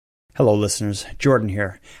Hello listeners, Jordan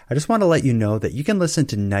here. I just want to let you know that you can listen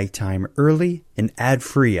to Nighttime early and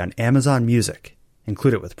ad-free on Amazon Music.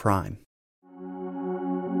 Include it with Prime.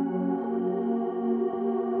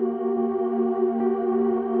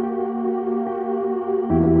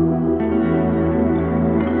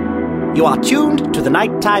 You are tuned to the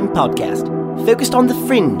Nighttime Podcast, focused on the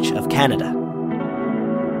fringe of Canada.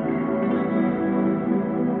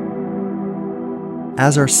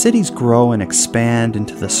 As our cities grow and expand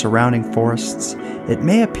into the surrounding forests, it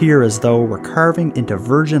may appear as though we're carving into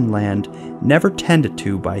virgin land never tended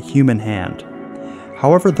to by human hand.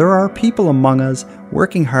 However, there are people among us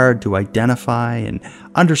working hard to identify and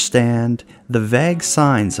understand the vague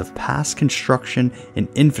signs of past construction and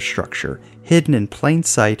infrastructure hidden in plain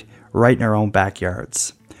sight right in our own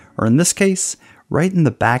backyards. Or in this case, right in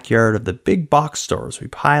the backyard of the big box stores we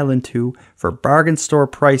pile into for bargain store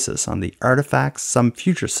prices on the artifacts some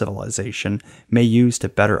future civilization may use to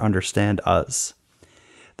better understand us.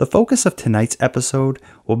 The focus of tonight's episode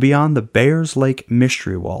will be on the Bayers Lake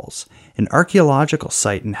Mystery Walls, an archaeological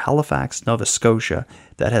site in Halifax, Nova Scotia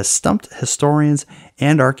that has stumped historians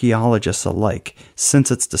and archaeologists alike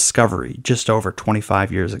since its discovery just over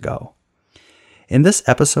 25 years ago. In this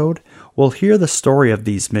episode, we'll hear the story of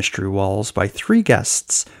these mystery walls by three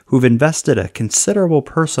guests who've invested a considerable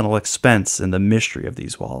personal expense in the mystery of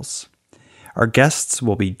these walls. Our guests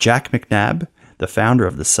will be Jack McNabb, the founder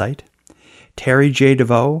of the site, Terry J.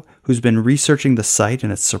 DeVoe, who's been researching the site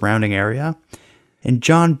and its surrounding area, and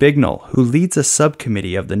John Bignell, who leads a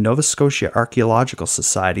subcommittee of the Nova Scotia Archaeological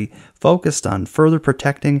Society focused on further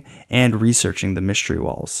protecting and researching the mystery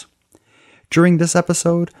walls. During this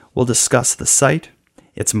episode, we'll discuss the site,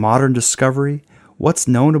 its modern discovery, what's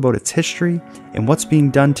known about its history, and what's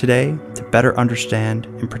being done today to better understand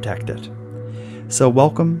and protect it. So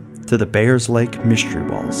welcome to the Bayers Lake Mystery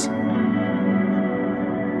Walls.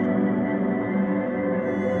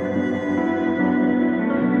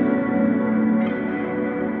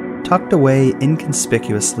 Tucked away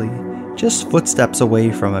inconspicuously, just footsteps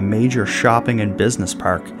away from a major shopping and business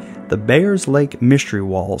park, the Bayers Lake Mystery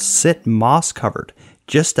Walls sit moss-covered,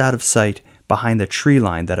 just out of sight behind the tree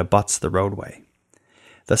line that abuts the roadway.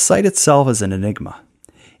 The site itself is an enigma.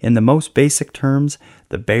 In the most basic terms,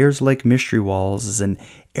 the Bayers Lake Mystery Walls is an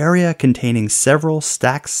area containing several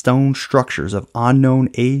stacked stone structures of unknown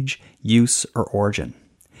age, use, or origin.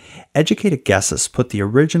 Educated guesses put the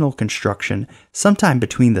original construction sometime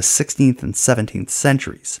between the 16th and 17th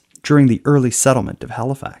centuries, during the early settlement of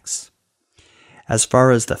Halifax. As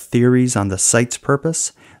far as the theories on the site's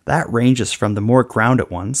purpose, that ranges from the more grounded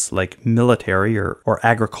ones, like military or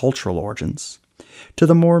agricultural origins, to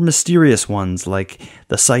the more mysterious ones, like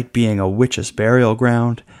the site being a witch's burial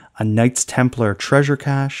ground, a Knights Templar treasure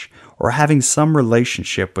cache, or having some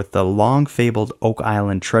relationship with the long-fabled Oak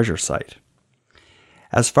Island treasure site.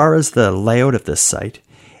 As far as the layout of this site,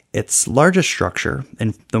 its largest structure,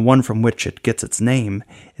 and the one from which it gets its name,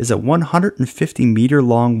 is a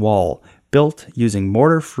 150-meter-long wall built using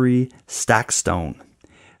mortar-free stacked stone.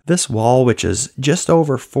 This wall, which is just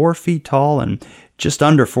over 4 feet tall and just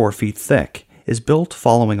under 4 feet thick, is built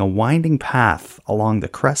following a winding path along the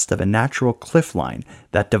crest of a natural cliff line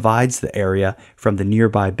that divides the area from the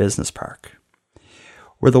nearby business park.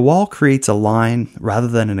 Where the wall creates a line rather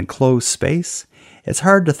than an enclosed space, it's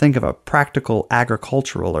hard to think of a practical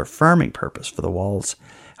agricultural or farming purpose for the walls.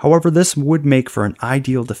 However, this would make for an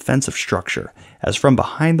ideal defensive structure, as from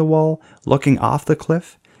behind the wall, looking off the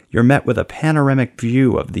cliff, you're met with a panoramic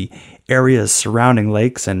view of the area's surrounding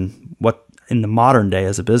lakes and what in the modern day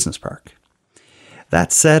is a business park.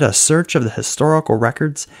 That said, a search of the historical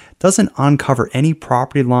records doesn't uncover any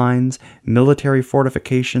property lines, military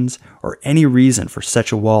fortifications, or any reason for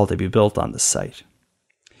such a wall to be built on the site.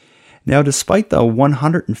 Now, despite the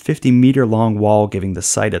 150-meter-long wall giving the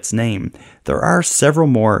site its name, there are several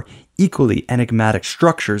more equally enigmatic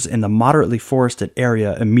structures in the moderately forested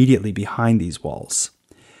area immediately behind these walls.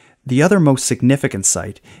 The other most significant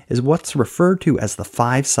site is what's referred to as the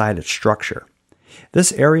five-sided structure.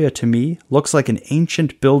 This area, to me, looks like an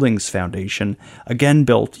ancient building's foundation, again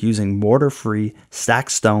built using mortar-free,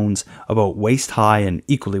 stacked stones about waist-high and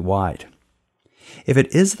equally wide. If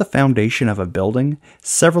it is the foundation of a building,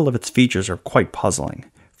 several of its features are quite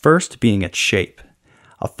puzzling, first being its shape.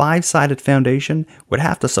 A five-sided foundation would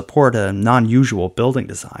have to support a non-usual building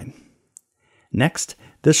design. Next,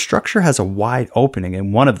 this structure has a wide opening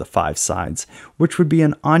in one of the five sides, which would be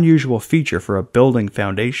an unusual feature for a building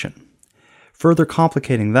foundation. Further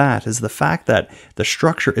complicating that is the fact that the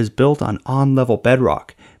structure is built on on-level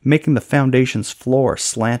bedrock, making the foundation's floor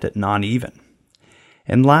slanted and uneven.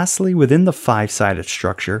 And lastly, within the five-sided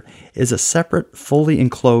structure is a separate, fully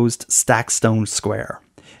enclosed stacked stone square.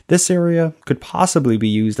 This area could possibly be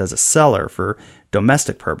used as a cellar for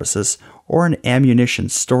domestic purposes or an ammunition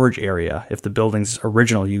storage area if the building's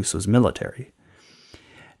original use was military.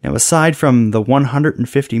 Now, aside from the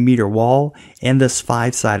 150-meter wall and this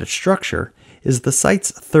five-sided structure is the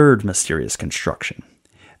site's third mysterious construction.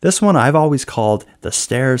 This one I've always called the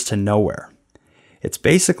Stairs to Nowhere. It's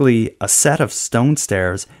basically a set of stone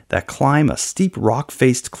stairs that climb a steep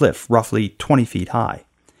rock-faced cliff roughly 20 feet high.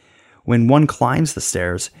 When one climbs the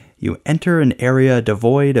stairs, you enter an area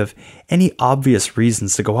devoid of any obvious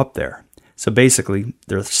reasons to go up there. So basically,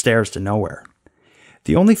 they're stairs to nowhere.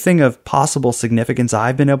 The only thing of possible significance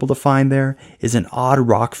I've been able to find there is an odd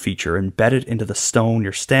rock feature embedded into the stone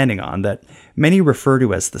you're standing on that many refer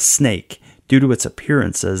to as the snake due to its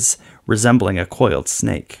appearance as resembling a coiled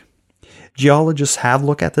snake. Geologists have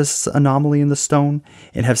looked at this anomaly in the stone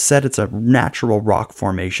and have said it's a natural rock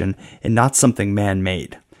formation and not something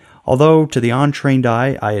man-made. Although, to the untrained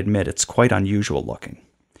eye, I admit it's quite unusual looking.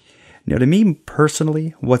 Now, to me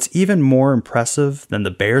personally, what's even more impressive than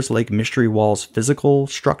the Bears Lake Mystery Wall's physical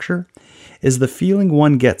structure is the feeling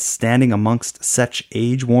one gets standing amongst such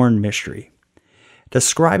age-worn mystery.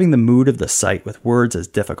 Describing the mood of the site with words is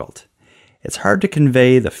difficult. It's hard to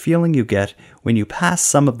convey the feeling you get when you pass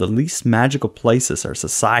some of the least magical places our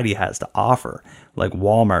society has to offer, like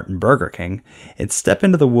Walmart and Burger King, and step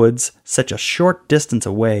into the woods such a short distance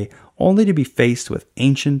away only to be faced with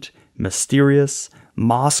ancient, mysterious,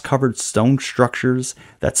 moss-covered stone structures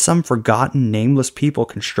that some forgotten, nameless people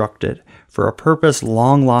constructed for a purpose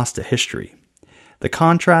long lost to history. The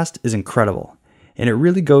contrast is incredible, and it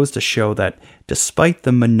really goes to show that despite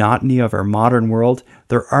the monotony of our modern world,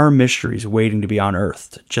 there are mysteries waiting to be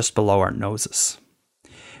unearthed just below our noses.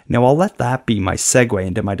 Now, I'll let that be my segue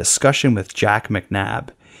into my discussion with Jack McNabb.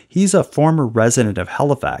 He's a former resident of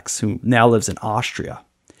Halifax who now lives in Austria.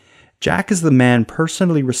 Jack is the man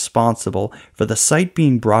personally responsible for the site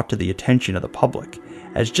being brought to the attention of the public,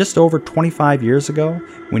 as just over 25 years ago,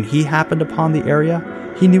 when he happened upon the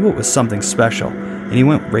area, he knew it was something special, and he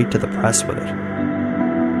went right to the press with it.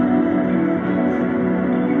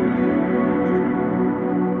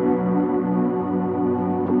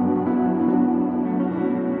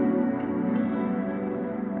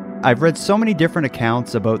 I've read so many different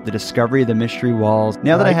accounts about the discovery of the mystery walls.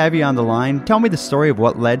 Now that I have you on the line, tell me the story of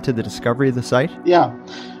what led to the discovery of the site. Yeah.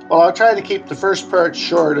 Well, I'll try to keep the first part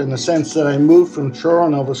short in the sense that I moved from Truro,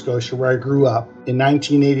 Nova Scotia, where I grew up, in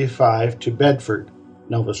 1985 to Bedford,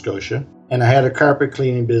 Nova Scotia. And I had a carpet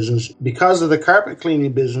cleaning business. Because of the carpet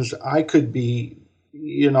cleaning business, I could be,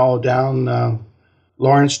 down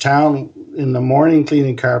Lawrencetown in the morning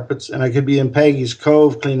cleaning carpets, and I could be in Peggy's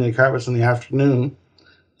Cove cleaning carpets in the afternoon,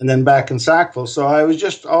 and then back in Sackville. So I was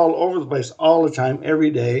just all over the place all the time, every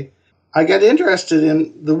day. I got interested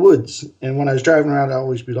in the woods. And when I was driving around, I'd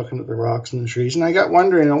always be looking at the rocks and the trees. And I got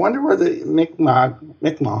wondering, I wonder where the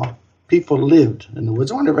Mi'kmaq people lived in the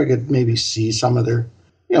woods. I wonder if I could maybe see some of their,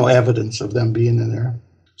 evidence of them being in there.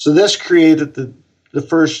 So this created the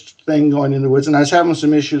first thing going in the woods. And I was having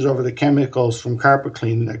some issues over the chemicals from carpet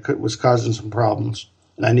cleaning that was causing some problems.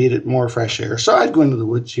 And I needed more fresh air. So I'd go into the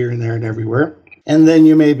woods here and there and everywhere. And then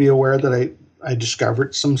you may be aware that I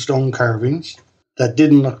discovered some stone carvings that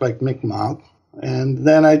didn't look like Mi'kmaq. And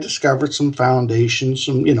then I discovered some foundations,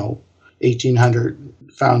 some, 1800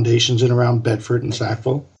 foundations in around Bedford and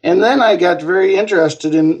Sackville. And then I got very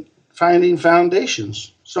interested in finding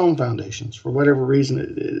foundations, stone foundations. For whatever reason,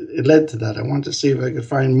 it led to that. I wanted to see if I could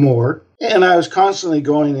find more. And I was constantly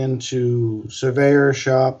going into surveyor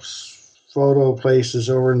shops, photo places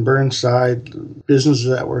over in Burnside, businesses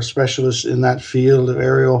that were specialists in that field of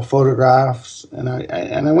aerial photographs. And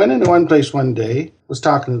I went into one place one day, was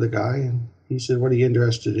talking to the guy, and he said, "What are you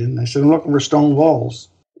interested in?" And I said, "I'm looking for stone walls."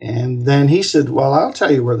 And then he said, "Well, I'll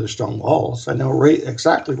tell you where there's stone walls. I know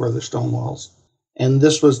exactly where there's stone walls." And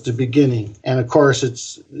this was the beginning. And of course,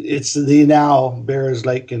 it's the now Bears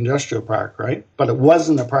Lake Industrial Park, right? But it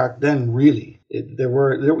wasn't a park then, really. There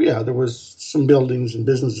was some buildings and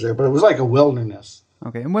businesses there, but it was like a wilderness.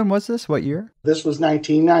 Okay, and when was this? What year? This was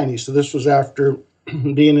 1990, so this was after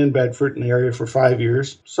being in Bedford in the area for 5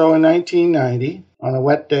 years. So in 1990, on a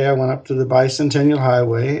wet day, I went up to the Bicentennial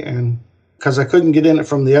Highway, and because I couldn't get in it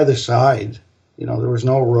from the other side, there was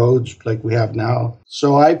no roads like we have now.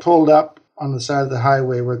 So I pulled up on the side of the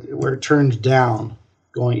highway where it turns down,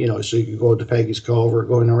 going, so you could go to Peggy's Cove or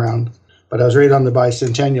going around. But I was right on the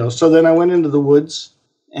Bicentennial. So then I went into the woods,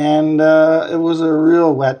 and it was a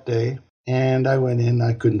real wet day. And I went in,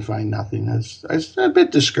 I couldn't find nothing. I was a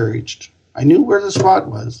bit discouraged. I knew where the spot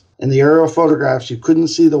was. In the aerial photographs, you couldn't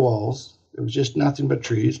see the walls. It was just nothing but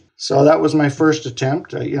trees. So that was my first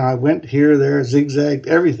attempt. I went here, there, zigzagged,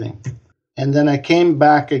 everything. And then I came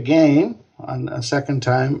back again on a second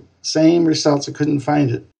time. Same results. I couldn't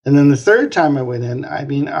find it. And then the third time I went in,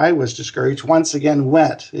 I was discouraged. Once again,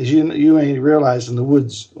 wet. As you may realize, in the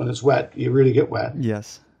woods, when it's wet, you really get wet.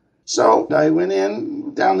 Yes. So I went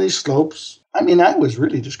in down these slopes. I was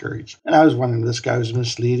really discouraged. And I was wondering, this guy was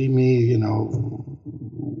misleading me,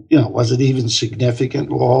 was it even significant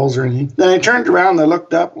walls or anything? Then I turned around and I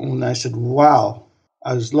looked up and I said, wow.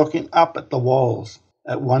 I was looking up at the walls,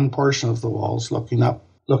 at one portion of the walls,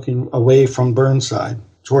 looking away from Burnside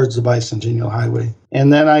towards the Bicentennial Highway.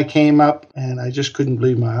 And then I came up and I just couldn't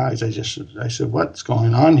believe my eyes. I said, what's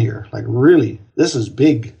going on here? Like, really, this is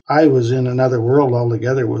big. I was in another world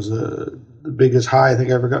altogether. It was the biggest high I think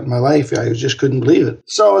I ever got in my life. I just couldn't believe it.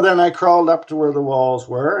 So then I crawled up to where the walls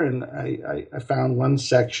were and I found one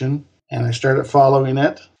section and I started following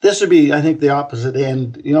it. This would be, I think, the opposite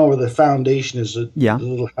end, where the foundation is, the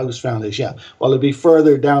little house foundation. Yeah. Well, it'd be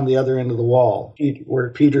further down the other end of the wall where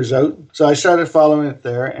it peters out. So I started following it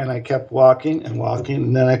there and I kept walking and walking.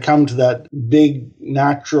 And then I come to that big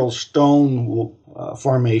natural stone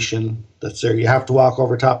formation that's there. You have to walk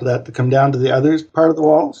over top of that to come down to the other part of the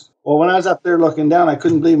walls. Well, when I was up there looking down, I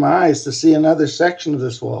couldn't believe my eyes to see another section of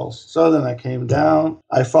this walls. So then I came down,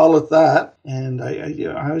 I followed that, and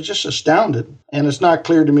I was just astounded. And it's not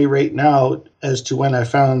clear to me right now as to when I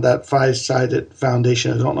found that 5-sided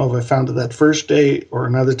foundation. I don't know if I found it that first day or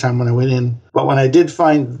another time when I went in. But when I did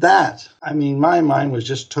find that, my mind was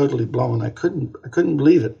just totally blown. I couldn't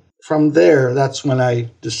believe it. From there, that's when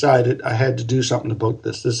I decided I had to do something about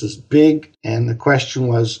this. This is big, and the question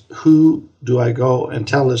was, who do I go and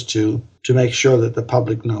tell this to make sure that the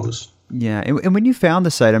public knows? Yeah, and when you found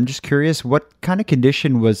the site, I'm just curious, what kind of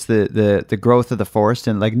condition was the growth of the forest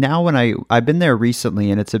in? Like now, when I've been there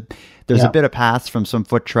recently, and there's a bit of paths from some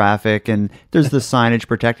foot traffic, and there's the signage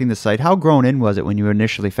protecting the site. How grown in was it when you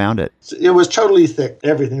initially found it? It was totally thick,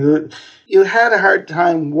 everything. You had a hard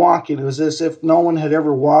time walking. It was as if no one had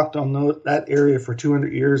ever walked on that area for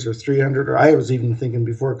 200 years or 300, or I was even thinking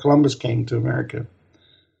before Columbus came to America.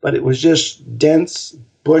 But it was just dense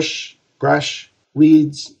bush, brush,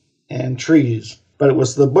 weeds, and trees. But it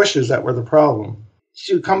was the bushes that were the problem.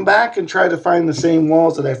 To come back and try to find the same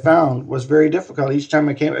walls that I found was very difficult. Each time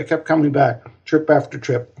I kept coming back, trip after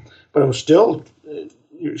trip. But it was still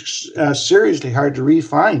seriously hard to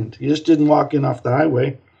re-find. You just didn't walk in off the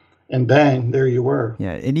highway. And bang, there you were.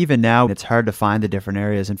 Yeah, and even now, it's hard to find the different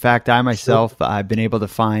areas. In fact, I myself, I've been able to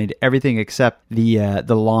find everything except the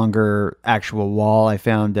longer actual wall. I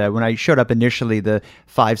found when I showed up initially, the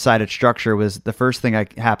 5-sided structure was the first thing I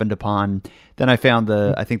happened upon. Then I found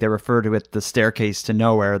I think they refer to it, the staircase to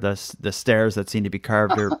nowhere, the stairs that seem to be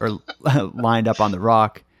carved or lined up on the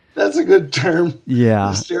rock. That's a good term. Yeah.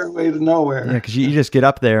 The stairway to nowhere. Yeah, because you just get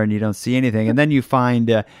up there and you don't see anything. And then you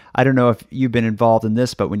find, I don't know if you've been involved in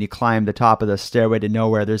this, but when you climb the top of the stairway to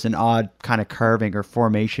nowhere, there's an odd kind of carving or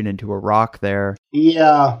formation into a rock there.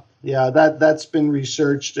 Yeah, that's been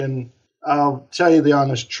researched. And I'll tell you the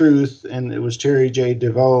honest truth, and it was Terry J.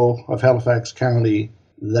 DeVoe of Halifax County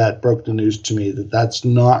that broke the news to me that that's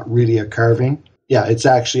not really a carving. Yeah, it's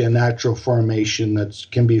actually a natural formation that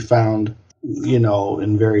can be found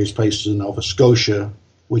in various places in Nova Scotia,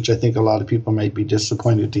 which I think a lot of people might be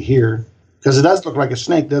disappointed to hear. Because it does look like a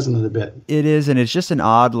snake, doesn't it, a bit? It is, and it's just an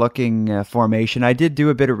odd-looking formation. I did do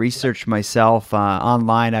a bit of research myself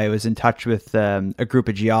online. I was in touch with a group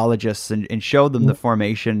of geologists and showed them the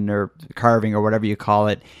formation or carving or whatever you call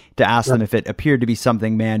it to ask them if it appeared to be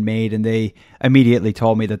something man-made, and they immediately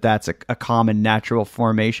told me that that's a common natural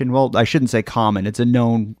formation. Well, I shouldn't say common. It's a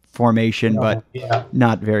known formation, but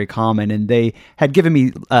not very common. And they had given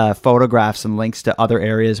me photographs and links to other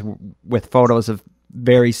areas with photos of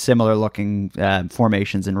very similar looking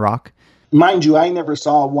formations in rock. Mind you, I never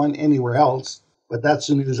saw one anywhere else, but that's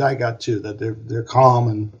the news I got too, that they're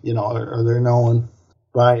common, or they're known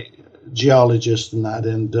by geologists and that.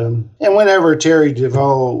 And whenever Terry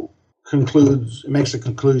DeVoe makes a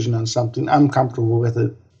conclusion on something, I'm comfortable with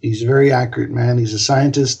it. He's a very accurate man. He's a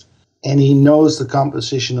scientist, and he knows the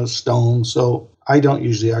composition of stone. So I don't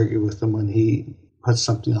usually argue with him when he puts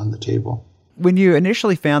something on the table. When you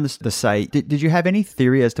initially found the site, did you have any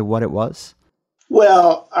theory as to what it was?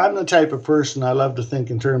 Well, I'm the type of person, I love to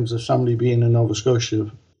think in terms of somebody being in Nova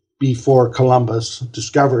Scotia before Columbus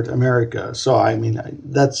discovered America. So,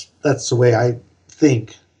 that's the way I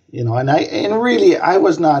think, and really, I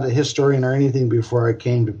was not a historian or anything before I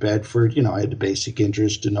came to Bedford. I had a basic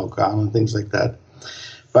interest in Oak Island and things like that.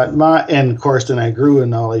 But and of course, then I grew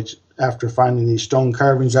in knowledge after finding these stone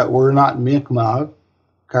carvings that were not Mi'kmaq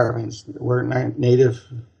carvings, were native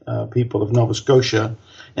people of Nova Scotia.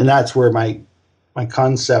 And that's where my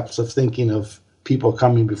concepts of thinking of people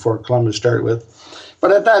coming before Columbus started with.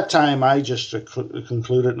 But at that time, I just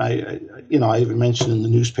concluded, and I even mentioned in the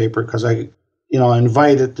newspaper, because I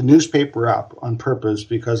invited the newspaper up on purpose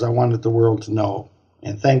because I wanted the world to know.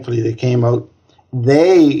 And thankfully, they came out.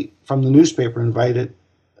 They, from the newspaper, invited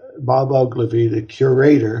Bob Ogilvie, the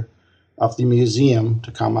curator of the museum,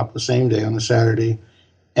 to come up the same day on a Saturday,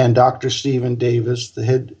 and Dr. Stephen Davis, the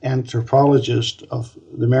head anthropologist of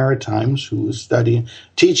the Maritimes, who was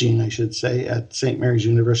teaching, at St. Mary's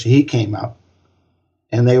University. He came up,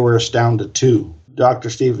 and they were astounded too. Dr.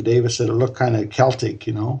 Stephen Davis said it looked kind of Celtic,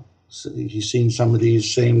 So he's seen some of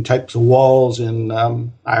these same types of walls in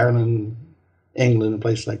Ireland, England, and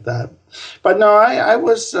places like that. But no, I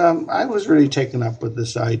was really taken up with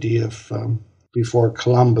this idea of before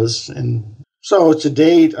Columbus, and so to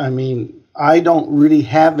date, I don't really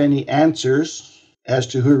have any answers as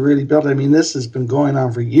to who really built it. This has been going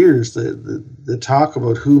on for years. The talk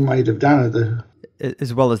about who might have done it,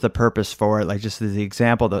 as well as the purpose for it. Like just the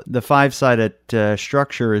example, the five-sided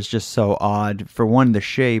structure is just so odd. For one, the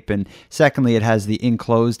shape, and secondly, it has the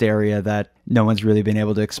enclosed area that no one's really been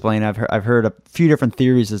able to explain. I've heard a few different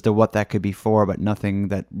theories as to what that could be for, but nothing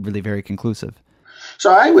that really very conclusive.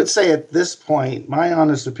 So I would say at this point, my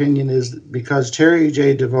honest opinion is because Terry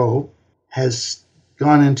J. DeVoe has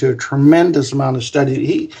gone into a tremendous amount of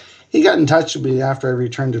study. He got in touch with me after I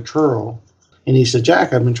returned to Truro, and he said,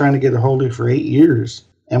 "Jack, I've been trying to get a hold of you for 8 years."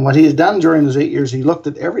 And what he had done during those 8 years, he looked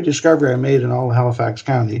at every discovery I made in all of Halifax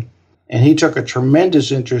County, and he took a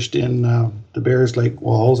tremendous interest in the Bears Lake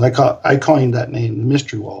Walls. I coined that name, the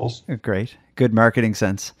Mystery Walls. Great. Good marketing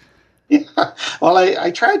sense. Yeah. Well,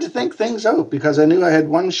 I tried to think things out because I knew I had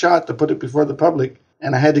one shot to put it before the public,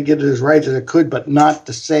 and I had to get it as right as I could, but not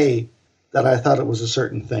to say that I thought it was a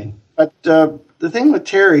certain thing. But the thing with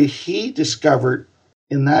Terry, he discovered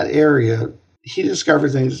in that area, he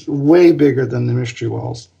discovered things way bigger than the Mystery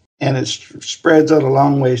Walls. And it spreads out a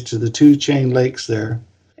long ways to the two chain lakes there.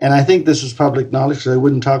 And I think this is public knowledge, because I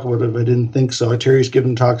wouldn't talk about it if I didn't think so. Terry's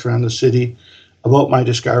given talks around the city about my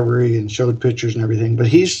discovery and showed pictures and everything. But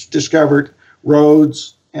he's discovered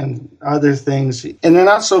roads and other things. And they're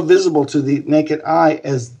not so visible to the naked eye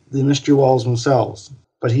as the Mystery Walls themselves.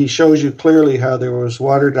 But he shows you clearly how there was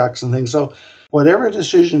water ducts and things. So whatever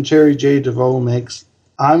decision Terry J. DeVoe makes,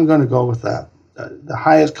 I'm going to go with that. The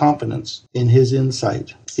highest confidence in his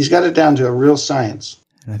insight. He's got it down to a real science.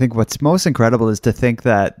 And I think what's most incredible is to think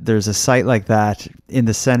that there's a site like that in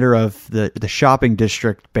the center of the shopping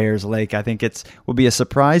district, Bears Lake. I think will be a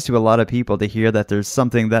surprise to a lot of people to hear that there's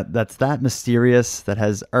something that's that mysterious, that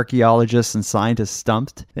has archaeologists and scientists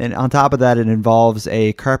stumped. And on top of that, it involves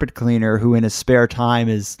a carpet cleaner who in his spare time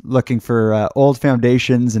is looking for old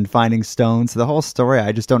foundations and finding stones. The whole story,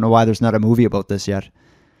 I just don't know why there's not a movie about this yet.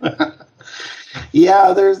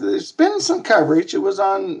 Yeah, there's been some coverage. It was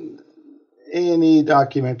on A&E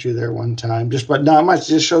documentary there one time, but not much.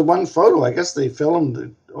 Just showed one photo. I guess they filmed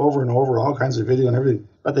it over and over, all kinds of video and everything.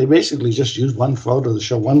 But they basically just used one photo to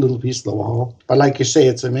show one little piece of the wall. But like you say,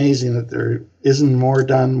 it's amazing that there isn't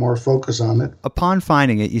more focus on it. Upon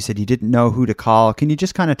finding it, you said you didn't know who to call. Can you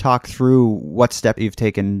just kind of talk through what step you've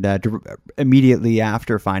taken immediately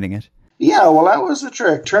after finding it? Yeah, well, that was the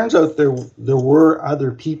trick. Turns out there were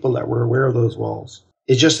other people that were aware of those walls.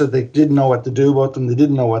 It's just that they didn't know what to do about them. They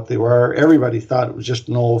didn't know what they were. Everybody thought it was just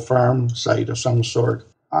an old farm site of some sort.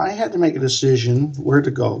 I had to make a decision where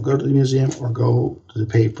to go to the museum or go to the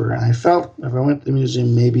paper. And I felt if I went to the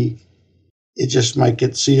museum, maybe it just might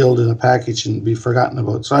get sealed in a package and be forgotten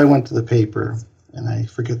about. So I went to the paper, and I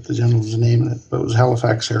forget the gentleman's name, but it was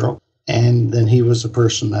Halifax Herald. And then he was the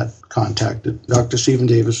person that contacted Dr. Stephen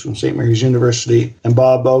Davis from St. Mary's University and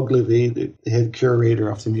Bob Ogilvie, the head curator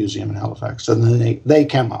of the museum in Halifax. And then they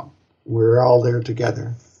came up. We were all there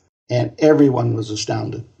together. And everyone was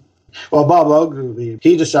astounded. Well, Bob Ogilvie,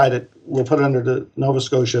 he decided we'll put it under the Nova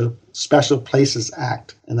Scotia Special Places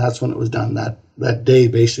Act. And that's when it was done, that day,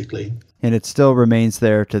 basically. And it still remains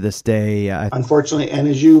there to this day. Unfortunately, and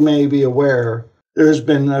as you may be aware, there's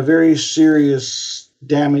been a very serious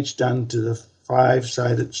damage done to the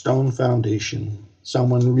five-sided stone foundation.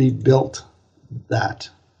 Someone rebuilt that.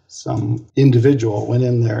 Some individual went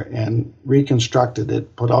in there and reconstructed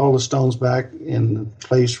it, put all the stones back in the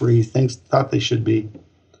place where he thought they should be.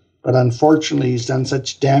 But unfortunately, he's done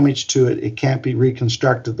such damage to it, it can't be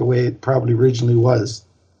reconstructed the way it probably originally was.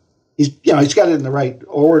 he's got it in the right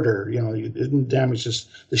order. It didn't damage just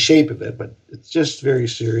the shape of it, but it's just very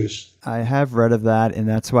serious. I have read of that, and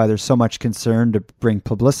that's why there's so much concern to bring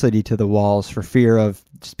publicity to the walls for fear of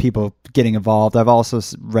just people getting involved. I've also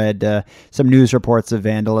read some news reports of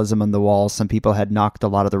vandalism on the walls. Some people had knocked a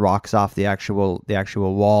lot of the rocks off the actual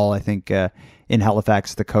wall. I think in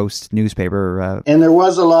Halifax, the Coast newspaper. And there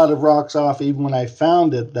was a lot of rocks off even when I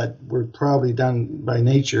found it that were probably done by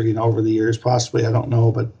nature, over the years, possibly. I don't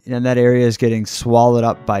know. And that area is getting swallowed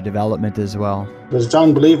up by development as well. But it's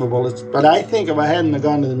unbelievable. But I think if I hadn't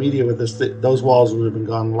gone to the media with this, those walls would have been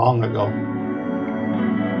gone long ago.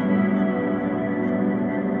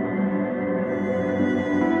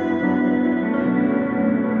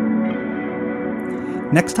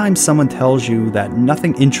 Next time someone tells you that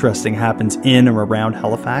nothing interesting happens in or around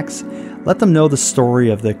Halifax, let them know the story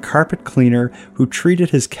of the carpet cleaner who treated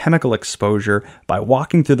his chemical exposure by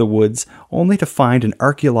walking through the woods only to find an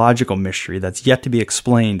archaeological mystery that's yet to be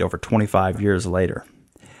explained over 25 years later.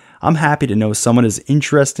 I'm happy to know someone as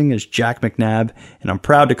interesting as Jack McNabb, and I'm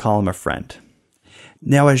proud to call him a friend.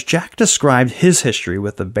 Now, as Jack described his history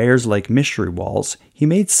with the Bayers Lake Mystery Walls, he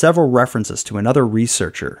made several references to another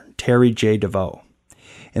researcher, Terry J. DeVoe.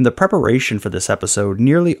 In the preparation for this episode,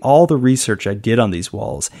 nearly all the research I did on these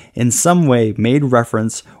walls in some way made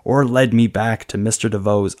reference or led me back to Mr.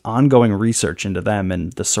 DeVoe's ongoing research into them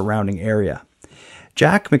and the surrounding area.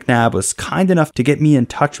 Jack McNabb was kind enough to get me in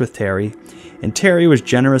touch with Terry, and Terry was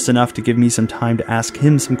generous enough to give me some time to ask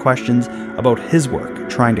him some questions about his work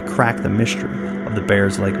trying to crack the mystery of the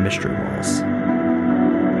Bayers Lake Mystery Walls.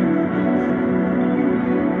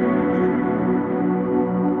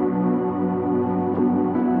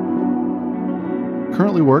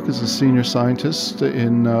 Currently work as a senior scientist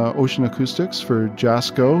in ocean acoustics for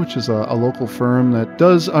JASCO, which is a local firm that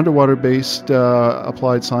does underwater-based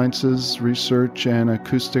applied sciences research and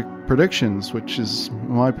acoustic predictions, which is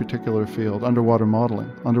my particular field, underwater modeling,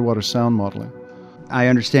 underwater sound modeling. I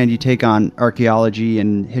understand you take on archaeology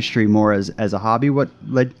and history more as a hobby. What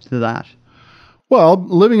led to that? Well,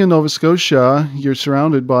 living in Nova Scotia, you're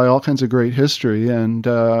surrounded by all kinds of great history, and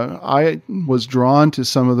I was drawn to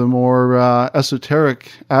some of the more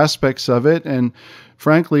esoteric aspects of it, and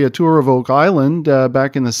frankly, a tour of Oak Island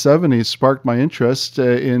back in the 70s sparked my interest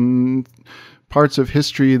in parts of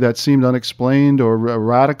history that seemed unexplained or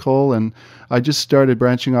radical, and I just started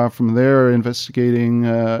branching off from there, investigating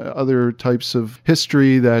other types of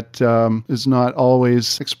history that is not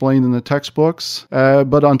always explained in the textbooks.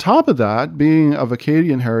 But on top of that, being of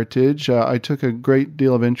Acadian heritage, I took a great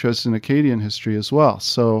deal of interest in Acadian history as well.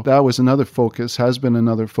 So that was another focus, has been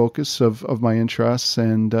another focus of my interests,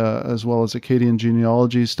 and as well as Acadian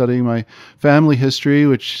genealogy, studying my family history,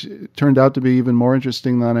 which turned out to be even more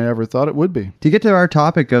interesting than I ever thought it would be. To get to our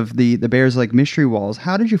topic of the Bayers Lake Mystery Walls,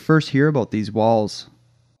 how did you first hear about these walls?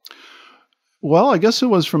 Well, I guess it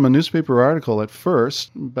was from a newspaper article at first,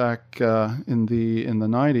 back in the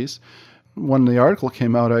 90s. When the article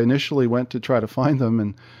came out, I initially went to try to find them,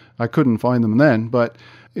 and I couldn't find them then. But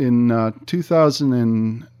in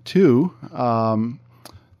 2002, some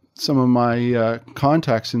of my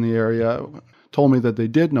contacts in the area told me that they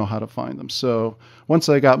did know how to find them. So once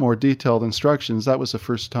I got more detailed instructions, that was the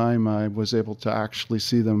first time I was able to actually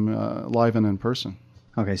see them live and in person.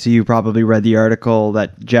 Okay, so you probably read the article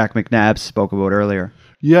that Jack McNabb spoke about earlier.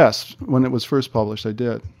 Yes, when it was first published, I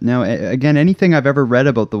did. Now, again, anything I've ever read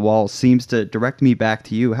about the walls seems to direct me back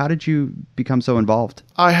to you. How did you become so involved?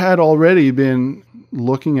 I had already been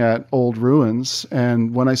looking at old ruins,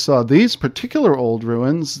 and when I saw these particular old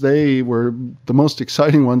ruins, they were the most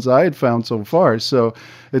exciting ones I had found so far. So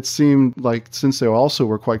it seemed like, since they also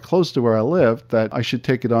were quite close to where I lived, that I should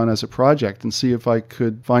take it on as a project and see if I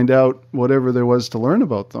could find out whatever there was to learn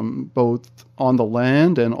about them, both on the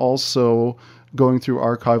land and also going through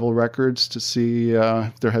archival records to see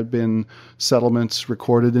if there had been settlements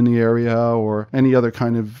recorded in the area or any other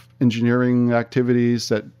kind of engineering activities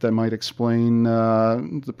that might explain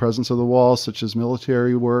the presence of the walls, such as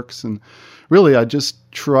military works. And really, I just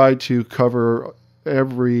tried to cover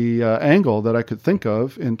every angle that I could think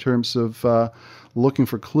of in terms of looking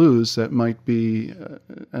for clues that might be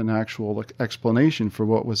an actual explanation for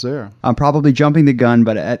what was there. I'm probably jumping the gun,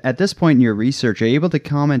 but at this point in your research, are you able to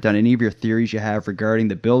comment on any of your theories you have regarding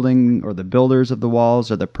the building or the builders of the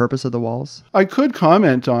walls or the purpose of the walls? I could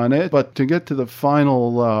comment on it, but to get to the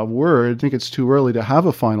final word, I think it's too early to have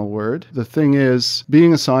a final word. The thing is,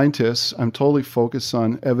 being a scientist, I'm totally focused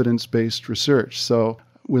on evidence-based research. So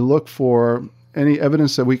we look for any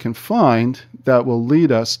evidence that we can find that will lead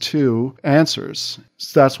us to answers.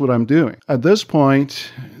 So that's what I'm doing. At this point,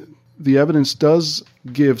 the evidence does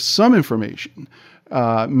give some information,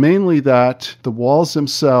 mainly that the walls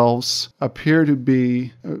themselves appear to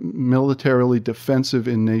be militarily defensive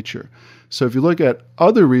in nature. So if you look at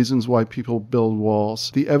other reasons why people build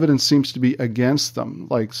walls, the evidence seems to be against them,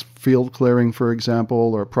 like field clearing, for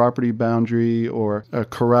example, or property boundary, or a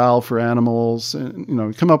corral for animals.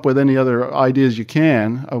 And, come up with any other ideas you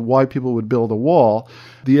can of why people would build a wall.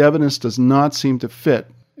 The evidence does not seem to fit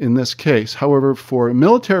in this case. However, for a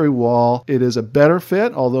military wall, it is a better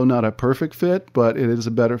fit, although not a perfect fit, but it is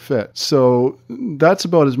a better fit. So that's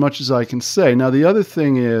about as much as I can say. Now, the other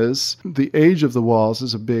thing is the age of the walls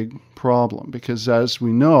is a big problem because, as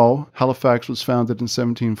we know, Halifax was founded in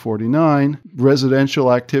 1749.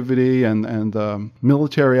 Residential activity and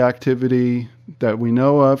military activity that we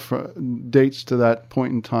know of dates to that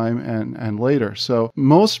point in time and later. So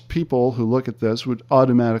most people who look at this would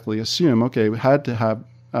automatically assume, okay, it had to have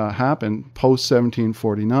happened post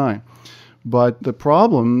 1749. But the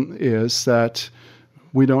problem is that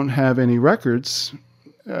we don't have any records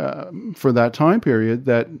for that time period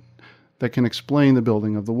that can explain the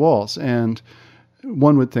building of the walls. And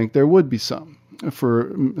one would think there would be some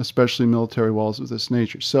for especially military walls of this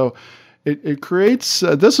nature. So it creates,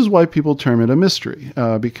 this is why people term it a mystery,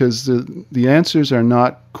 because the answers are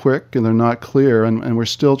not quick and they're not clear, and we're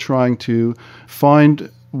still trying to find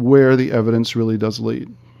where the evidence really does lead.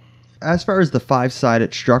 As far as the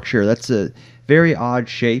five-sided structure, that's a very odd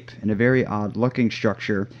shape and a very odd-looking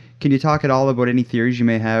structure. Can you talk at all about any theories you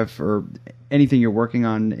may have or anything you're working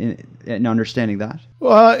on in understanding that?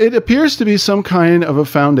 Well, it appears to be some kind of a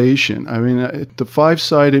foundation. I mean, the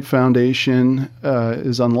five-sided foundation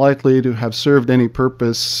is unlikely to have served any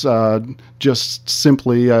purpose just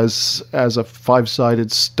simply as a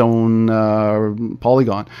five-sided stone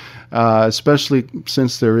polygon, especially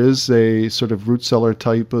since there is a sort of root cellar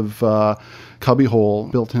type of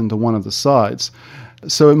cubbyhole built into one of the sides.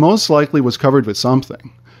 So it most likely was covered with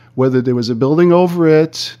something, whether there was a building over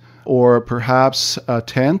it or perhaps a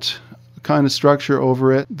tent kind of structure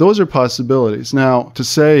over it. Those are possibilities. Now, to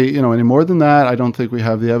say, any more than that, I don't think we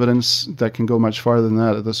have the evidence that can go much farther than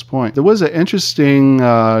that at this point. There was an interesting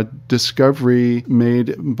discovery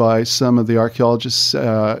made by some of the archaeologists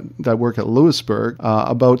that work at Louisbourg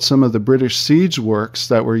about some of the British siege works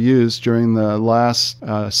that were used during the last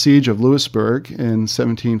siege of Louisbourg in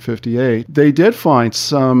 1758. They did find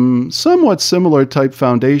some somewhat similar type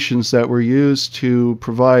foundations that were used to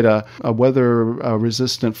provide a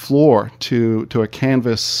weather-resistant floor to a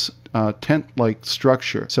canvas tent-like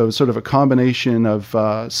structure. So it's sort of a combination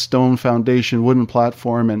of stone foundation, wooden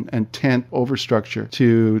platform, and tent overstructure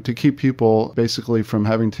to keep people basically from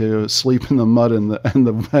having to sleep in the mud and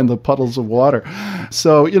the puddles of water.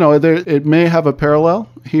 So it may have a parallel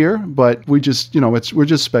here, but we're just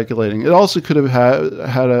speculating. It also could have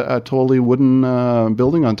had a totally wooden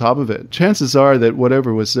building on top of it. Chances are that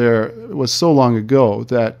whatever was there was so long ago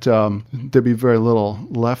that there'd be very little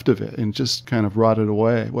left of it and just kind of rotted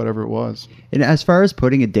away, whatever it was. And as far as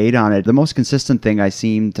putting a date on it, the most consistent thing I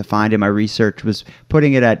seem to find in my research was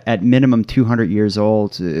putting it at minimum 200 years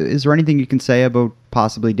old. Is there anything you can say about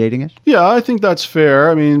possibly dating it? Yeah, I think that's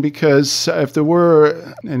fair. I mean, because if there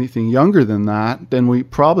were anything younger than that, then we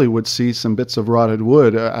probably would see some bits of rotted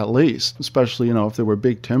wood at least, especially, if there were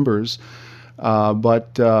big timbers.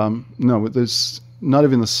 But no, there's not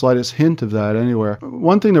even the slightest hint of that anywhere.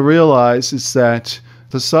 One thing to realize is that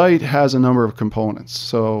the site has a number of components.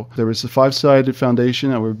 So there is the five-sided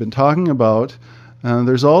foundation that we've been talking about.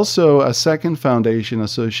 There's also a second foundation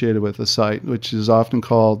associated with the site, which is often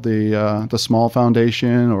called the small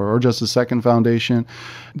foundation or just the second foundation.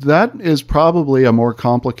 That is probably a more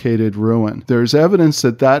complicated ruin. There's evidence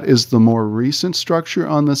that is the more recent structure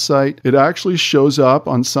on the site. It actually shows up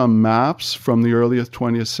on some maps from the early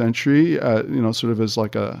 20th century, sort of as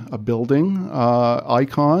like a building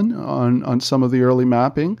icon on some of the early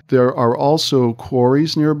mapping. There are also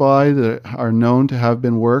quarries nearby that are known to have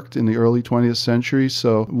been worked in the early 20th century.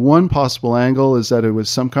 So one possible angle is that it was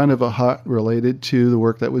some kind of a hut related to the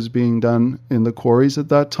work that was being done in the quarries at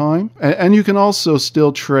that time. And you can also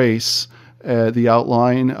still trace the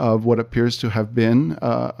outline of what appears to have been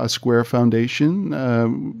a square foundation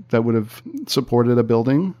that would have supported a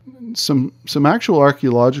building. Some actual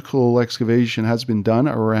archaeological excavation has been done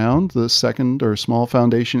around the second or small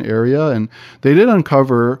foundation area, and they did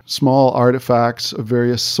uncover small artifacts of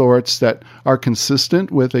various sorts that are consistent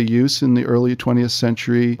with a use in the early 20th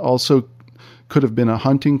century. Also could have been a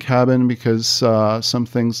hunting cabin because some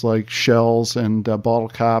things like shells and bottle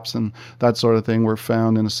caps and that sort of thing were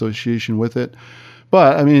found in association with it.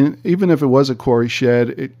 But, I mean, even if it was a quarry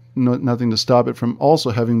shed, nothing to stop it from also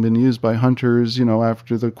having been used by hunters,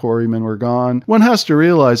 after the quarrymen were gone. One has to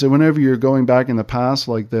realize that whenever you're going back in the past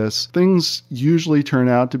like this, things usually turn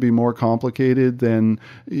out to be more complicated than,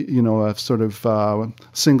 a sort of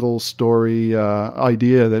single story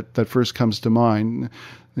idea that first comes to mind.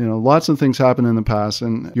 Lots of things happen in the past,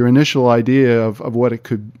 and your initial idea of what it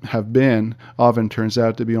could have been often turns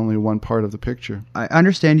out to be only one part of the picture. I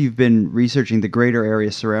understand you've been researching the greater area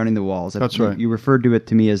surrounding the walls. That's right. You referred to it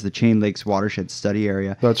to me as the Chain Lakes Watershed Study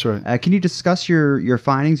Area. That's right. Can you discuss your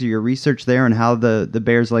findings or your research there and how the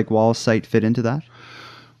Bayers Lake Walls site fit into that?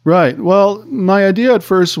 Right. Well, my idea at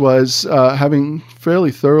first was having fairly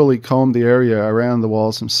thoroughly combed the area around the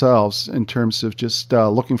walls themselves in terms of just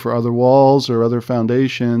looking for other walls or other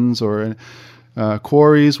foundations or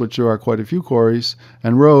quarries, which there are quite a few quarries,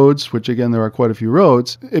 and roads, which again, there are quite a few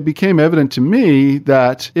roads. It became evident to me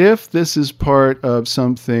that if this is part of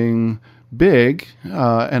something big,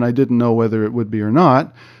 and I didn't know whether it would be or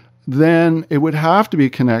not, then it would have to be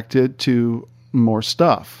connected to more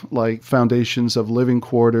stuff like foundations of living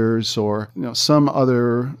quarters or some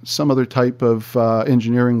other type of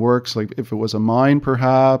engineering works, like if it was a mine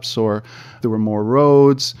perhaps, or there were more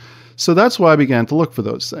roads. So that's why I began to look for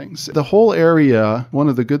those things. The whole area, one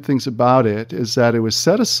of the good things about it is that it was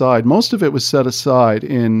set aside, most of it was set aside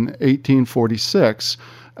in 1846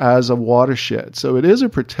 as a watershed. So it is a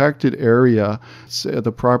protected area. It's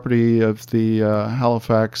the property of the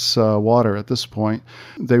Halifax Water at this point.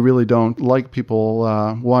 They really don't like people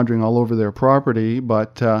wandering all over their property,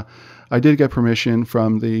 but I did get permission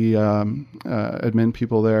from the admin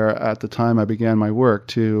people there at the time I began my work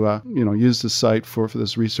to use the site for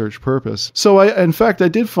this research purpose. So in fact I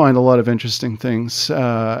did find a lot of interesting things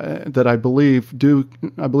that I believe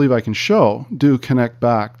I can show do connect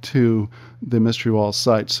back to the Mystery Walls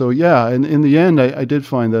site. So yeah, and in the end, I did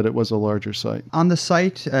find that it was a larger site. On the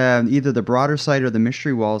site, either the broader site or the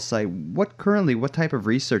Mystery Walls site, what type of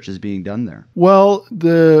research is being done there? Well,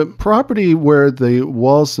 the property where the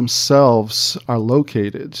walls themselves are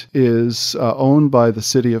located is owned by the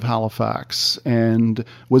city of Halifax and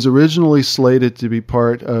was originally slated to be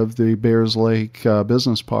part of the Bayers Lake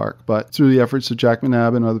Business Park. But through the efforts of Jack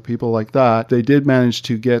McNabb and other people like that, they did manage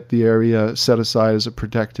to get the area set aside as a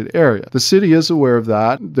protected area. The city is aware of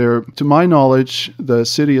that. To my knowledge, the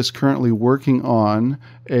city is currently working on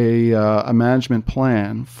a management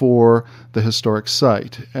plan for the historic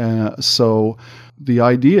site. So the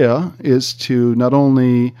idea is to not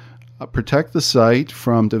only protect the site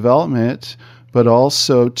from development, but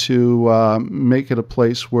also to make it a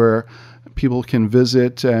place where people can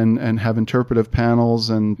visit and have interpretive panels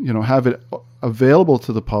and have it available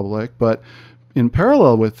to the public. But in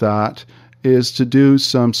parallel with that is to do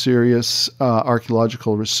some serious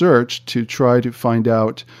archaeological research to try to find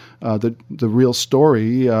out the real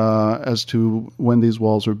story as to when these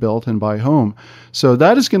walls were built and by whom. So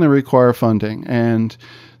that is going to require funding, and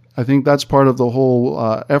I think that's part of the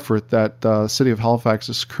whole effort that the City of Halifax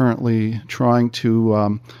is currently trying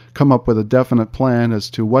to come up with a definite plan as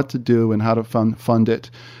to what to do and how to fund it.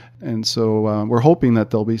 And so we're hoping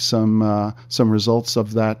that there'll be some results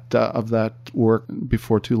of that work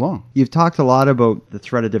before too long. You've talked a lot about the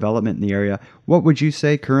threat of development in the area. What would you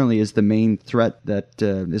say currently is the main threat that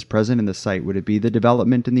is present in the site? Would it be the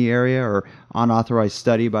development in the area or unauthorized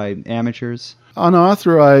study by amateurs?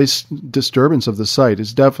 Unauthorized disturbance of the site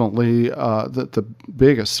is definitely the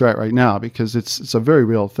biggest threat right now, because it's a very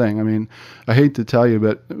real thing. I mean, I hate to tell you,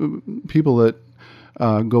 but people that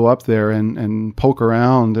go up there and poke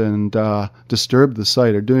around and disturb the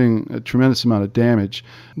site are doing a tremendous amount of damage.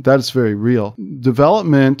 That is very real.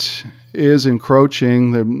 Development is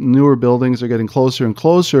encroaching. The newer buildings are getting closer and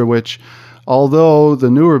closer, which, although the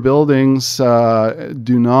newer buildings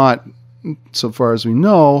do not, so far as we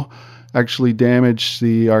know, actually damage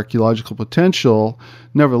the archaeological potential,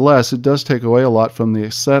 nevertheless, it does take away a lot from the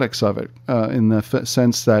aesthetics of it, in the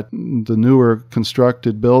sense that the newer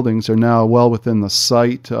constructed buildings are now well within the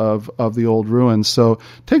site of the old ruins. So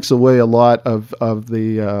it takes away a lot of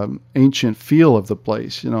the ancient feel of the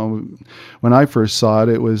place. When I first saw it,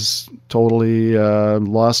 it was totally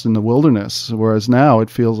lost in the wilderness, whereas now it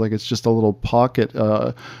feels like it's just a little pocket,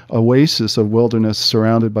 oasis of wilderness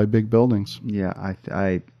surrounded by big buildings. Yeah,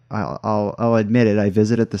 I'll admit it. I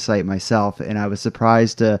visited the site myself, and I was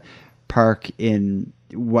surprised to park in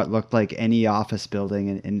what looked like any office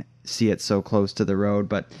building and see it so close to the road.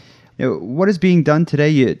 But what is being done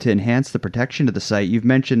today to enhance the protection of the site? You've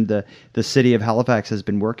mentioned the city of Halifax has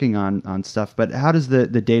been working on stuff, but how does the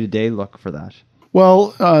day-to-day look for that? Well,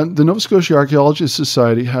 the Nova Scotia Archaeological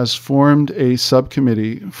Society has formed a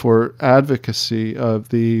subcommittee for advocacy of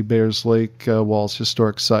the Bayers Lake Walls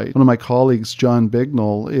Historic Site. One of my colleagues, John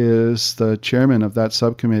Bignell, is the chairman of that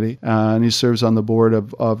subcommittee, and he serves on the board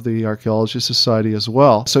of the Archaeological Society as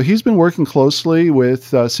well. So he's been working closely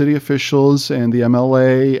with city officials and the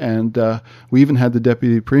MLA, and we even had the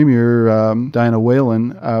Deputy Premier, Diana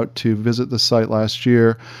Whalen, out to visit the site last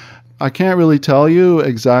year. I can't really tell you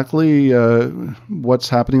exactly what's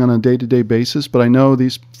happening on a day-to-day basis, but I know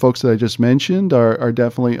these folks that I just mentioned are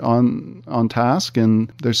definitely on task,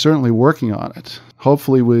 and they're certainly working on it.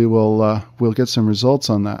 Hopefully, we'll get some results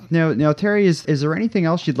on that. Now, Terry, is there anything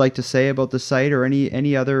else you'd like to say about the site, or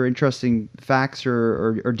any other interesting facts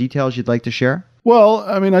or details you'd like to share? Well,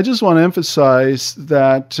 I mean, I just want to emphasize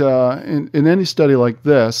that in any study like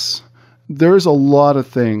this, there's a lot of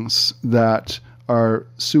things that are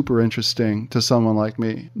super interesting to someone like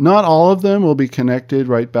me. Not all of them will be connected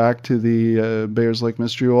right back to the Bayers Lake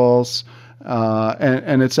Mystery Walls,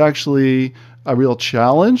 and it's actually a real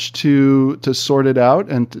challenge to sort it out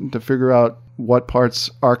and to figure out what parts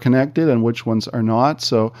are connected and which ones are not.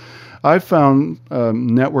 So I've found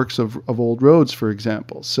networks of old roads, for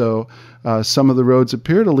example. So some of the roads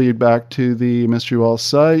appear to lead back to the Mystery Wall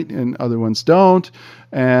site, and other ones don't.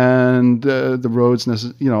 And the roads,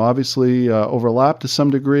 obviously overlap to some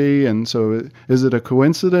degree. And so is it a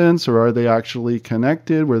coincidence, or are they actually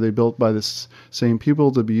connected? Were they built by the same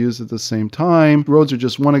people to be used at the same time? Roads are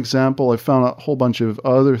just one example. I found a whole bunch of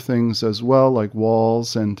other things as well, like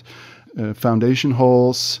walls and foundation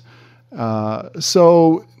holes.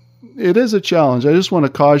 So it is a challenge. I just want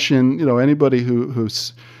to caution, anybody who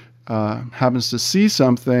happens to see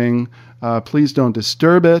something, please don't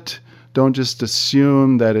disturb it. Don't just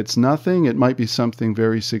assume that it's nothing. It might be something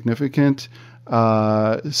very significant.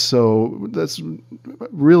 So that's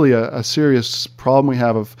really a serious problem we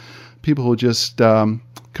have of people who just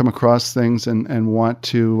come across things and want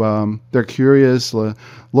to, they're curious,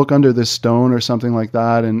 look under this stone or something like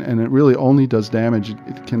that, and it really only does damage.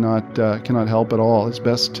 It cannot help at all. It's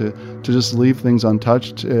best to just leave things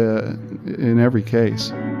untouched in every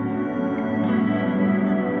case.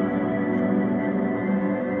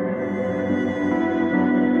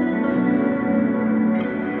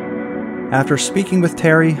 After speaking with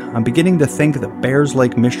Terry, I'm beginning to think that Bayers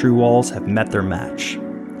Lake Mystery Walls have met their match.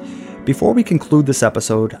 Before we conclude this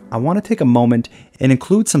episode, I want to take a moment and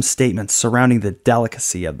include some statements surrounding the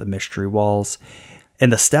delicacy of the Mystery Walls and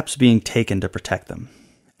the steps being taken to protect them.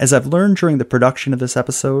 As I've learned during the production of this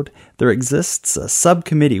episode, there exists a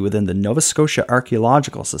subcommittee within the Nova Scotia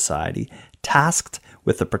Archaeological Society tasked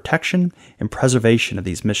with the protection and preservation of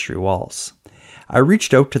these mystery walls. I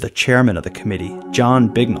reached out to the chairman of the committee,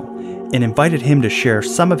 John Bignell, and invited him to share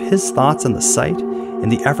some of his thoughts on the site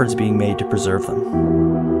and the efforts being made to preserve them.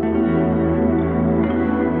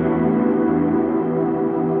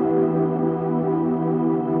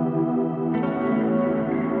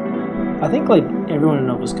 I think, like everyone in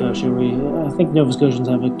Nova Scotia, I think Nova Scotians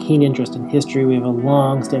have a keen interest in history. We have a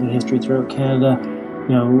long-standing history throughout Canada.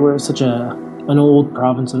 We're such an old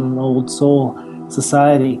province and an old soul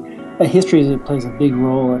society. History plays a big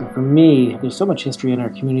role, and for me, there's so much history in our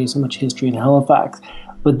community, so much history in Halifax.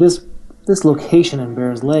 But this location in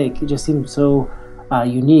Bayers Lake, it just seemed so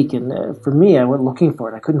unique. And for me, I went looking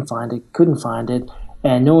for it. I couldn't find it,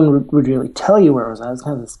 and no one would really tell you where it was at. It was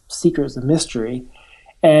kind of this secret, it's a mystery.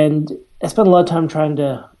 And I spent a lot of time trying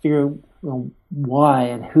to figure out why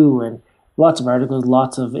and who, and lots of articles,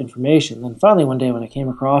 lots of information. And finally, one day when I came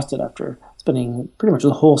across it after spending pretty much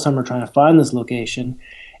the whole summer trying to find this location,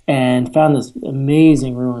 and found this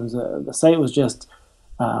amazing ruins. The site was just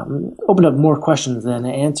opened up more questions than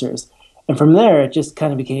answers. And from there, it just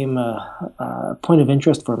kind of became a point of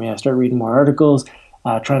interest for me. I started reading more articles,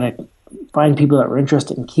 trying to find people that were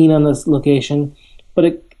interested and keen on this location.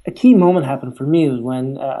 But a key moment happened for me was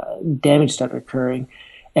when damage started occurring.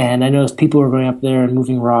 And I noticed people were going up there and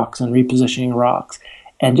moving rocks and repositioning rocks.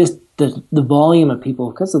 And just the volume of people,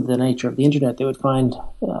 because of the nature of the internet, they would find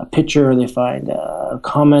a picture, or they find a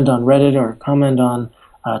comment on Reddit or a comment on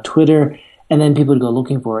Twitter, and then people would go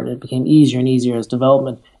looking for it. It became easier and easier as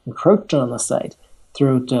development encroached on the site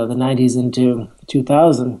throughout the 90s into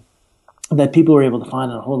 2000, that people were able to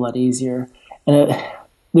find it a whole lot easier. And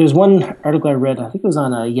there's one article I read, I think it was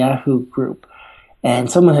on a Yahoo group, and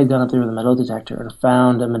someone had gone up there with a metal detector and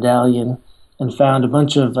found a medallion and found a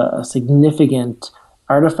bunch of significant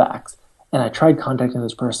artifacts. And I tried contacting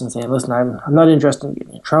this person saying, listen, I'm not interested in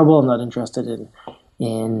getting in trouble. I'm not interested in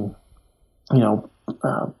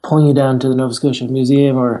pulling you down to the Nova Scotia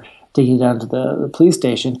Museum or taking you down to the police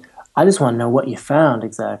station. I just want to know what you found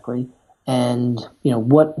exactly. and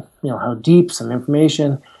how deep, some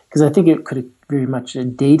information, because I think it could have very much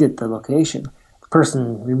dated the location. The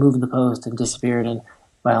person removed the post and disappeared, and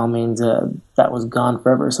by all means, that was gone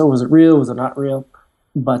forever. So was it real? Was it not real?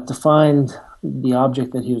 But to find the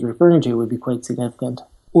object that he was referring to would be quite significant.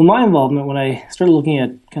 Well, my involvement, when I started looking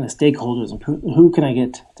at kind of stakeholders and who can I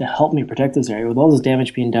get to help me protect this area, with all this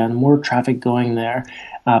damage being done, more traffic going there,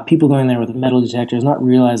 people going there with metal detectors, not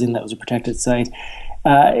realizing that was a protected site,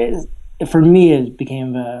 for me, it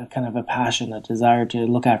became kind of a passion, a desire to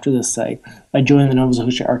look after this site. I joined the Nova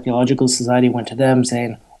Scotia Archaeological Society, went to them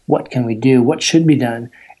saying, what can we do? What should be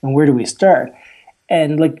done? And where do we start?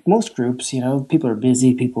 And like most groups, people are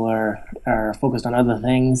busy, people are focused on other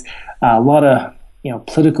things. A lot of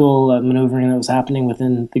political maneuvering that was happening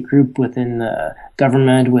within the group, within the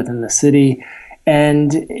government, within the city.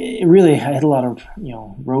 And it really had a lot of,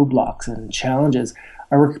 roadblocks and challenges.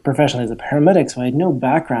 I worked professionally as a paramedic, so I had no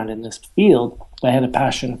background in this field. But I had a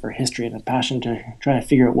passion for history and a passion to try to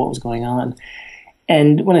figure out what was going on.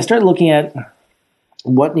 And when I started looking at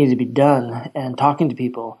what needed to be done and talking to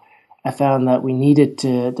people, I found that we needed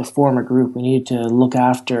to form a group. We needed to look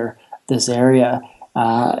after this area.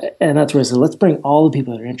 And that's where I said, let's bring all the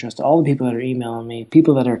people that are interested, all the people that are emailing me,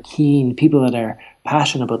 people that are keen, people that are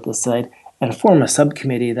passionate about this site, and form a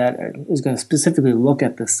subcommittee that is going to specifically look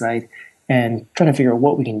at this site and try to figure out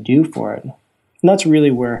what we can do for it. And that's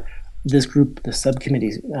really where this group, the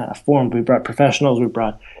subcommittee, formed. We brought professionals, we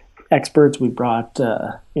brought experts, we brought,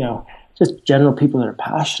 just general people that are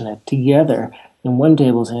passionate together in one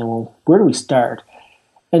table saying, well, where do we start?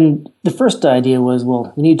 And the first idea was,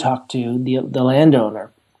 well, we need to talk to the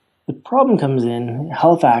landowner. The problem comes in,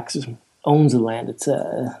 Halifax owns the land. It's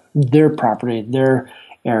their property, their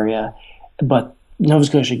area, but Nova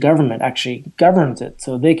Scotia government actually governs it,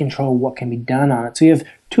 so they control what can be done on it. So you have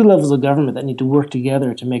two levels of government that need to work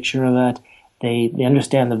together to make sure that they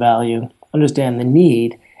understand the value, understand the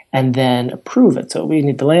need, and then approve it. So we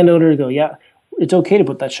need the landowner to go, yeah, it's okay to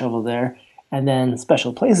put that shovel there. And then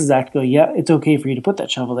Special Places Act go, yeah, it's okay for you to put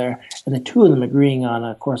that shovel there. And the two of them agreeing on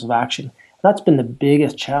a course of action. That's been the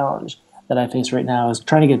biggest challenge that I face right now, is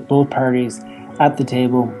trying to get both parties at the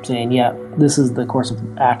table saying, yeah, this is the course of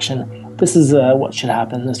action. This is what should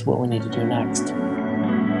happen. This is what we need to do next.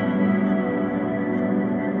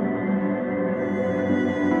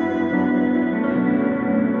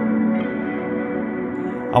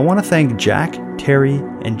 I want to thank Jack, Terry,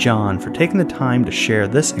 and John for taking the time to share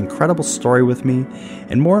this incredible story with me,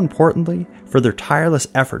 and more importantly, for their tireless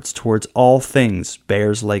efforts towards all things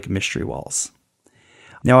Bayers Lake Mystery Walls.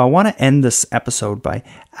 Now, I want to end this episode by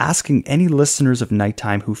asking any listeners of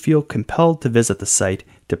Nighttime who feel compelled to visit the site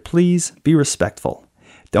to please be respectful.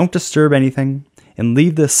 Don't disturb anything, and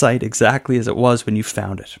leave the site exactly as it was when you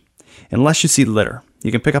found it. Unless you see litter,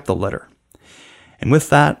 you can pick up the litter. And with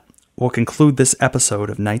that, we'll conclude this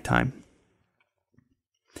episode of Nighttime.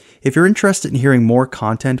 If you're interested in hearing more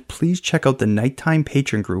content, please check out the Nighttime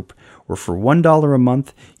Patreon group, where for $1 a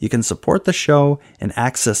month, you can support the show and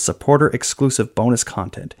access supporter-exclusive bonus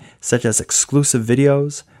content, such as exclusive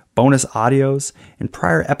videos, bonus audios, and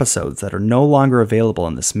prior episodes that are no longer available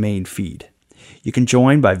in this main feed. You can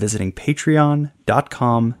join by visiting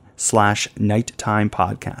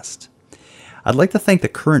patreon.com/nighttimepodcast. I'd like to thank the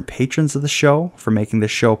current patrons of the show for making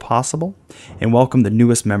this show possible, and welcome the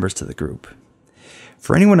newest members to the group.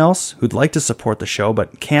 For anyone else who'd like to support the show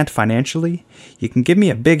but can't financially, you can give me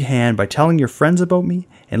a big hand by telling your friends about me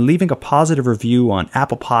and leaving a positive review on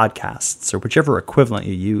Apple Podcasts or whichever equivalent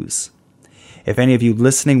you use. If any of you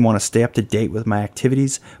listening want to stay up to date with my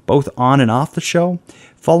activities, both on and off the show,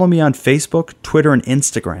 follow me on Facebook, Twitter, and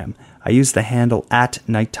Instagram. I use the handle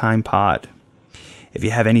 @NighttimePod. If you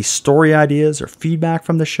have any story ideas or feedback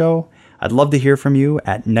from the show, I'd love to hear from you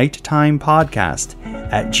at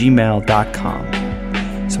nighttimepodcast@gmail.com.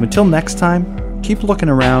 So until next time, keep looking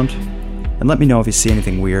around and let me know if you see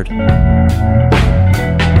anything weird.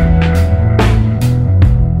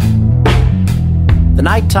 The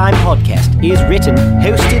Nighttime Podcast is written,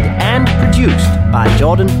 hosted and produced by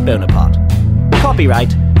Jordan Bonaparte.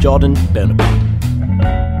 Copyright Jordan Bonaparte.